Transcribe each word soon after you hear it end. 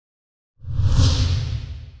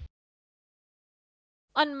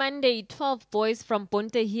On Monday, 12 boys from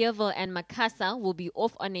Bonteheerville and Makassar will be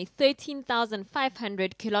off on a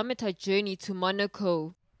 13,500-kilometer journey to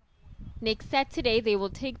Monaco. Next Saturday, they will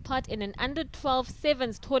take part in an under-12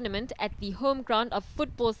 sevens tournament at the home ground of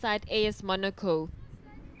football side AS Monaco.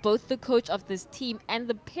 Both the coach of this team and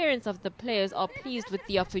the parents of the players are pleased with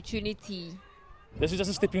the opportunity. This is just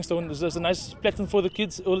a stepping stone. This is a nice platform for the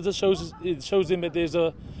kids. All it just shows them that there's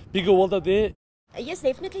a bigger world out there. Yes,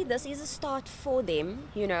 definitely this is a start for them,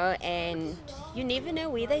 and you never know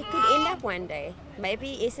where they could end up one day.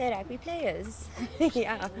 Maybe SA Rugby players.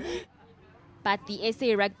 Yeah. But the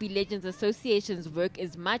SA Rugby Legends Association's work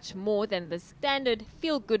is much more than the standard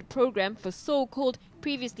feel-good program for so-called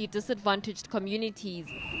previously disadvantaged communities.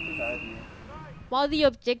 While the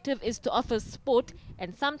objective is to offer sport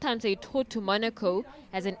and sometimes a tour to Monaco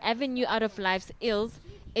as an avenue out of life's ills,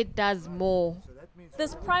 it does more.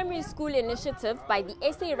 This primary school initiative by the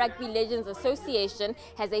SA Rugby Legends Association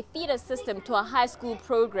has a feeder system to a high school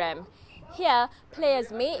program. Here, players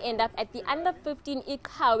may end up at the Under-15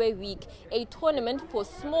 eNCA Week, a tournament for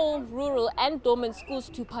small, rural and dormant schools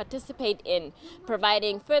to participate in,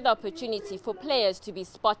 providing further opportunity for players to be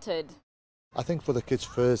spotted. I think for the kids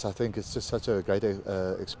first, I think it's just such a great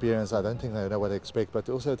experience. I don't think they know what to expect, but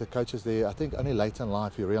also the coaches there, I think only late in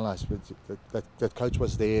life you realise that coach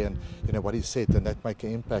was there and what he said, and that make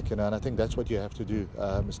an impact, and I think that's what you have to do.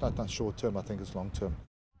 It's not short term, I think it's long term.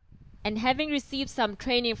 And having received some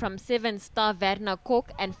training from 7-star Werner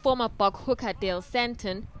Kok and former Bok hooker Dale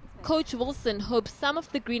Santon, Coach Wilson hopes some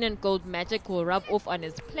of the green and gold magic will rub off on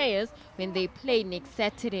his players when they play next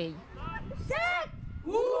Saturday. Set!